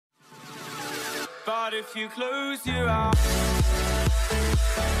But if you close your eyes.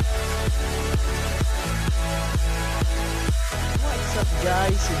 What's up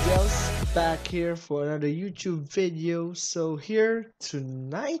guys, Gels back here for another YouTube video. So here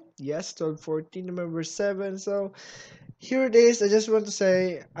tonight, yes, 12/14 November 7. So here it is. I just want to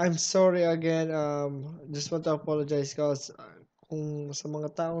say I'm sorry again. Just want to apologize cause kung sa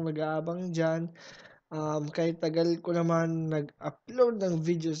mga taong nag-aabang dyan, kahit tagal ko naman nag-upload ng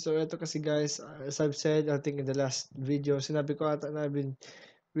video. So ito kasi guys, as I've said, I think in the last video, sinabi ko ata na I've been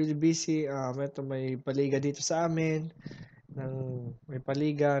really busy. Ito may paliga dito sa amin ng may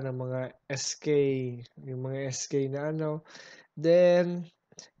paliga ng mga SK, yung mga SK na ano. Then,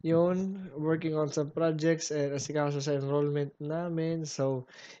 yun, working on some projects and asikaso sa enrollment namin. So,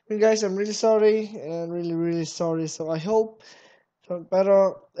 yun guys, I'm really sorry and really sorry. So, I hope,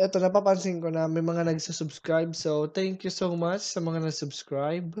 pero eto, napapansin ko na may mga nagsusubscribe. So, thank you so much sa mga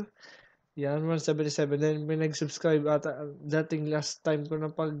nag-subscribe. Yan, 177. Then, may nag-subscribe ata dating last time ko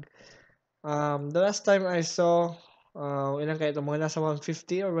na the last time I saw, ilan kaya ito, mga nasa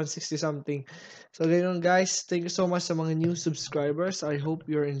 150 or 160 something. So, ganyan guys, thank you so much sa mga new subscribers. I hope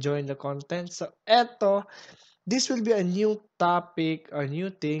you're enjoying the content. So, eto, this will be a new topic, a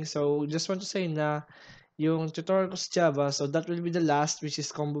new thing. So, just want to say na, yung tutorial ko sa Java, so that will be the last, which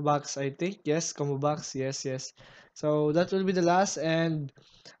is combo box, I think. Yes, combo box, yes. So, that will be the last, and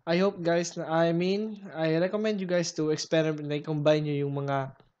I hope guys, I recommend you guys to experiment na i-combine nyo yung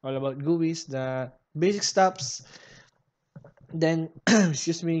mga all about GUIs, the basic stuffs, then,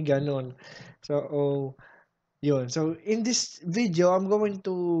 excuse me, ganon. So, yun. So, in this video, I'm going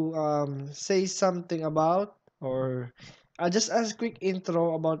to say something about, or just a quick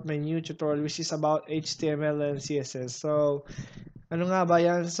intro about my new tutorial, which is about HTML and CSS. So, ano nga ba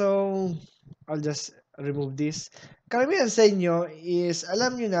yan? So, I'll just remove this. Karamihan sa inyo is,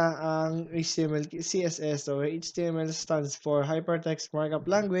 alam nyo na ang HTML, CSS. So, HTML stands for Hypertext Markup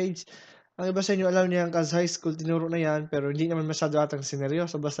Language. Ang iba sa inyo alam niyan kasi high school tinuro na yan, pero hindi naman masyado atang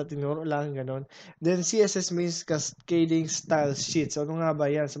sineryoso, basta tinuro lang, ganon. Then, CSS means Cascading Style Sheet. So, ano nga ba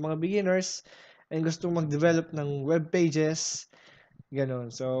yan? Sa mga beginners, and gustong mag-develop ng web pages, ganon.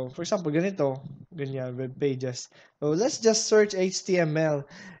 So, for example, ganito, ganyan, web pages. So, let's just search HTML.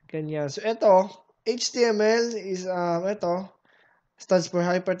 Ganyan. So, ito, HTML is, ito, stands for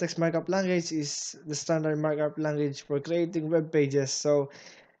Hypertext Markup Language, is the standard markup language for creating web pages. So,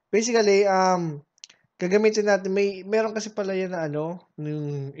 basically, gagamitin natin, meron kasi pala yan na ano,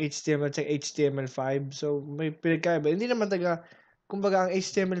 yung HTML at HTML5. So, may pinagkaiba. Hindi naman kumbaga ang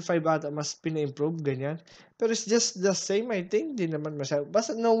HTML5 ata mas pina-improve, ganyan. Pero it's just the same, I think. Hindi naman masyado.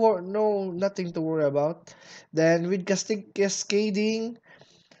 Basta nothing to worry about. Then, with cascading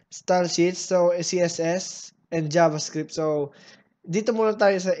style sheets, so CSS and JavaScript. So, dito muna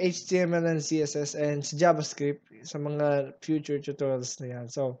tayo sa HTML and CSS and sa JavaScript sa mga future tutorials na yan.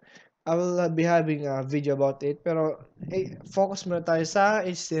 So, I will be having a video about it. Pero, focus muna tayo sa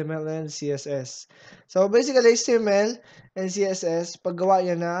HTML and CSS. So, basically, HTML and CSS, paggawa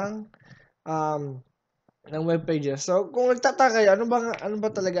yan ng web pages. So, kung nagtataka kayo, ano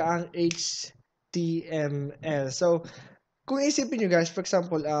ba talaga ang HTML? So, kung isipin nyo guys, for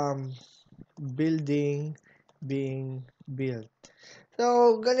example, building being built.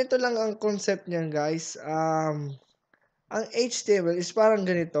 So, ganito lang ang concept niyan guys. Ang HTML is parang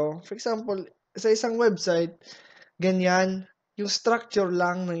ganito. For example, sa isang website, ganyan, yung structure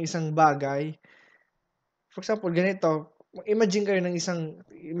lang ng isang bagay. For example, ganito. Imagine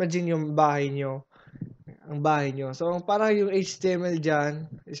yung bahay nyo. Ang bahay nyo. So, parang yung HTML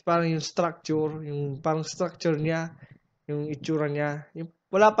dyan is parang yung structure, yung parang structure niya, yung itsura niya.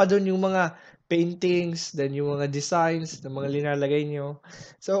 Wala pa doon yung mga paintings, then yung mga designs na mga linalagay nyo.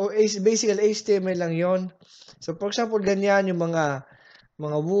 So, basically, HTML lang yon. So, for example, ganyan yung mga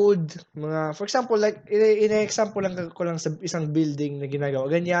wood, for example, like, in-example lang ko lang sa isang building na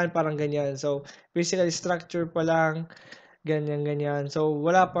ginagawa. Ganyan, parang ganyan. So, basically, structure pa lang, ganyan. So,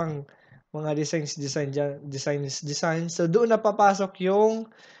 wala pang mga designs. So, doon na papasok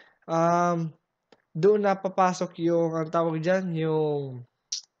yung, ang tawag dyan,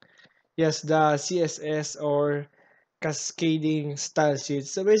 the CSS or cascading style sheet.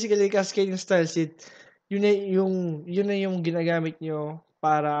 So basically, cascading style sheet, yun na yung ginagamit nyo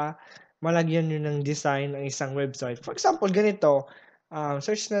para malagyan nyo ng design ng isang website. For example, ganito,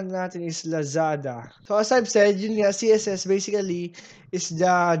 search na natin is Lazada. So as I've said, yun nga, CSS basically is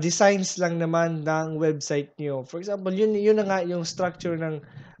the designs lang naman ng website nyo. For example, yun na nga yung structure ng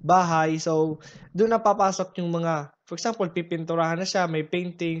bahay. So, doon na papasok yung mga, for example, pipinturahan na siya, may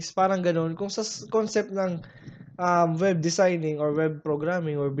paintings, parang ganun. Kung sa concept ng web designing or web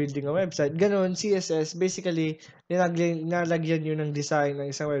programming or building a website, ganun, CSS, basically, nilalagyan yun ng design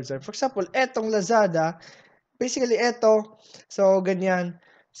ng isang website. For example, etong Lazada, basically, eto, so, ganyan.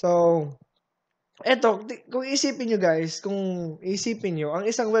 So, eto, kung isipin nyo guys, kung isipin nyo, ang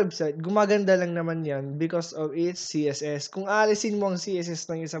isang website, gumaganda lang naman yan because of its CSS. Kung alisin mo ang CSS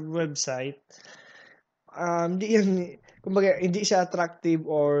ng isang website, hindi yan, kumbaga, hindi siya attractive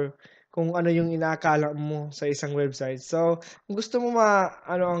or kung ano yung inaakala mo sa isang website. So, kung gusto mo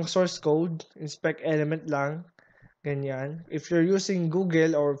ano ang source code, inspect element lang, ganyan. If you're using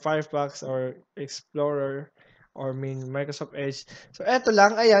Google or Firefox or Explorer or Microsoft Edge, so eto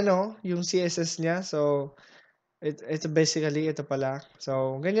lang, ayan yung CSS niya. So, ito basically, ito pala.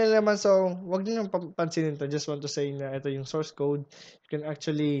 So, ganyan naman. So, wag niyo nang pansinin to. Just want to say na ito yung source code. You can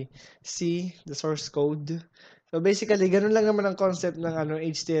actually see the source code. So, basically, ganun lang naman ang concept ng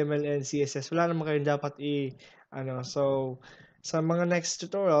HTML and CSS. Wala naman kayong dapat so, sa mga next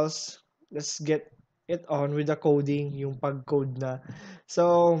tutorials, let's get it on with the coding, yung pag-code na.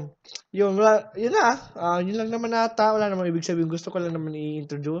 So, yun na. Yun lang naman ata. Wala naman ibig sabihin. Gusto ko lang naman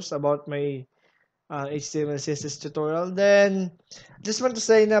i-introduce about my HTML CSS tutorial. Then, just want to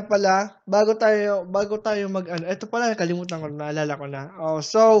say na pala, bago tayo ito pala, kalimutan ko, naalala ko na.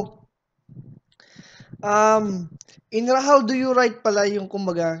 So, how do you write pala yung,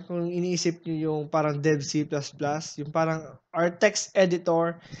 kumbaga, kung iniisip nyo yung parang dev C++, yung parang our text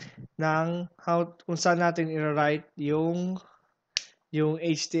editor ng kung saan natin i-write yung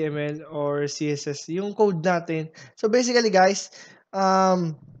HTML or CSS, yung code natin. So, basically, guys,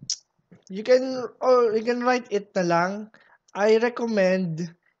 you can write it na lang. I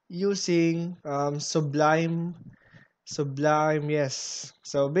recommend using Sublime. Sublime, yes.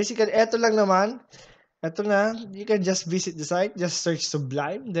 So basically, eto lang naman. Eto na, you can just visit the site, just search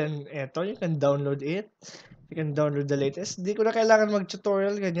Sublime, then eto, you can download it. You can download the latest. Di ko na kailangan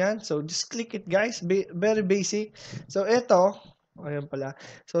mag-tutorial, ganyan. So just click it, guys. Very basic. So eto, ayan pala.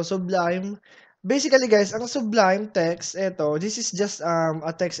 So Sublime. Basically, guys, ang Sublime text, this is just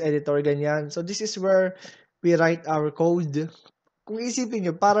a text editor, ganyan. So, this is where we write our code. Kung isipin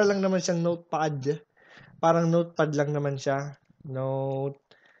nyo, para lang naman siyang notepad. Parang notepad lang naman siya.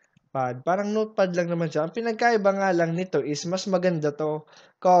 Parang notepad lang naman siya. Ang pinagkaiba nga lang nito is mas maganda to.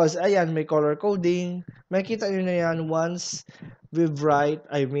 Cause, ayan, may color coding. Makikita nyo na yan once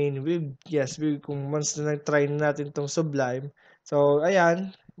kung once na nag-try na natin tong Sublime. So,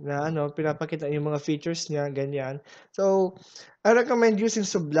 ayan, na pinapakita yung mga features niya, ganyan. So, I recommend using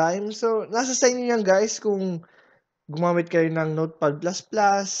Sublime. So, nasa sa inyo yan guys kung gumamit kayo ng Notepad++,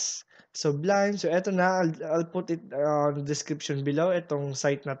 Sublime. So, eto na, I'll put it on the description below, itong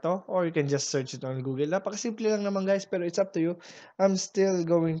site na to, or you can just search it on Google. Napakasimple lang naman guys, pero it's up to you. I'm still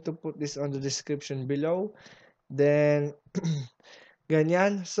going to put this on the description below. Then,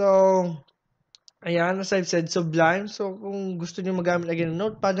 ganyan. So, ayan, as I've said, Sublime. So, kung gusto niyo magamit again ng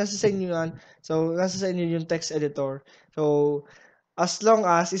Notepad, nasa sa inyo yan. So, nasa sa inyo yung text editor. So, as long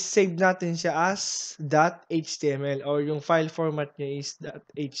as is-save natin siya as .html or yung file format niya is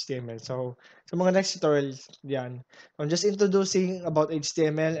 .html. So, sa mga next tutorials, yan. I'm just introducing about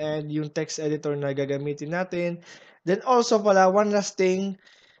HTML and yung text editor na gagamitin natin. Then, also pala, one last thing,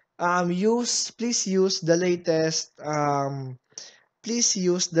 please use the latest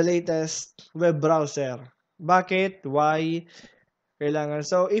web browser. Bakit? Why? Kailangan.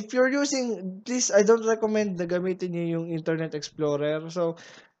 So, if you're using, please, I don't recommend na gamitin niyo yung Internet Explorer. So,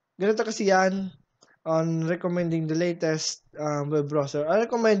 ganito kasi yan on recommending the latest web browser. I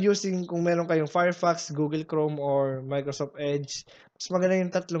recommend using kung meron kayong Firefox, Google Chrome, or Microsoft Edge. Mas maganda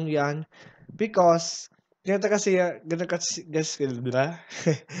yung tatlong yan because ganito kasi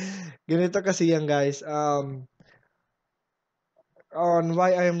ganito kasi yan guys. On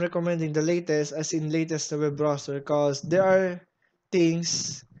why I am recommending the latest as in latest na web browser because there are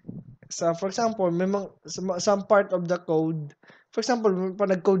things for example some part of the code, for example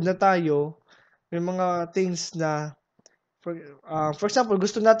pag nag-code na tayo, may mga things na for example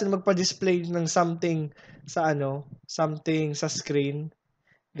gusto natin magpa-display ng something something sa screen,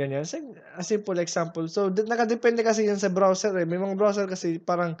 ganyan. A simple example. So nakadepende kasi yan sa browser may mga browser kasi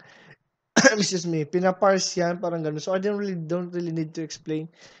parang excuse me, pinaparse yan, parang gano'n. So, I don't really need to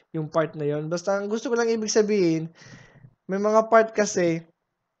explain yung part na yon. Basta, ang gusto ko lang ibig sabihin, may mga part kasi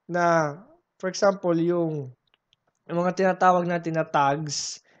na, for example, yung mga tinatawag natin na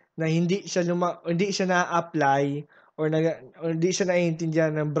tags na hindi siya na-apply or hindi siya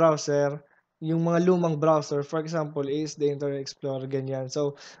naiintindihan ng browser, yung mga lumang browser, for example, is the Internet Explorer, ganyan.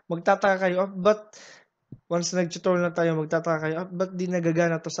 So, magtataka kayo, but once nag-tutorial na tayo magtataka kayo, ba't di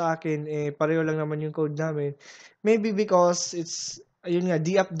nagagana 'to sa akin, eh, pareho lang naman yung code namin. Maybe because it's ayun nga,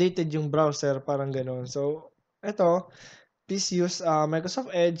 de-updated yung browser, parang gano'n. So, eto, please use,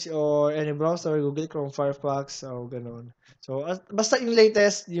 Microsoft Edge or any browser, Google Chrome, Firefox, o gano'n. So, basta yung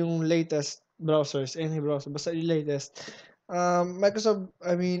latest browsers, any browser, basta yung latest.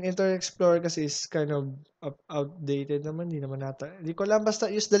 Internet Explorer kasi is kind of outdated naman, di ko alam, basta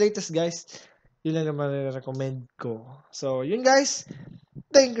use the latest, guys. Yun lang naman recommend ko. So, yun guys.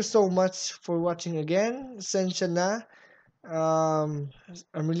 Thank you so much for watching again. Sensya na.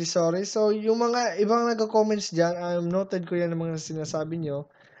 I'm really sorry. So, yung mga ibang nagko-comments dyan, noted ko yan ng mga sinasabi nyo.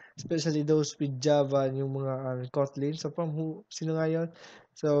 Especially those with Java, yung mga Kotlin. So, from sino nga yun?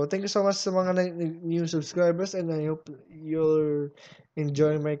 So, thank you so much sa mga new subscribers and I hope you'll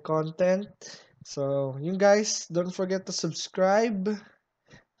enjoy my content. So, yun guys, don't forget to subscribe.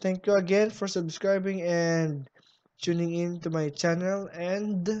 Thank you again for subscribing and tuning in to my channel.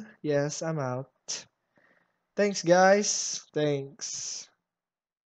 And yes, I'm out. Thanks, guys. Thanks.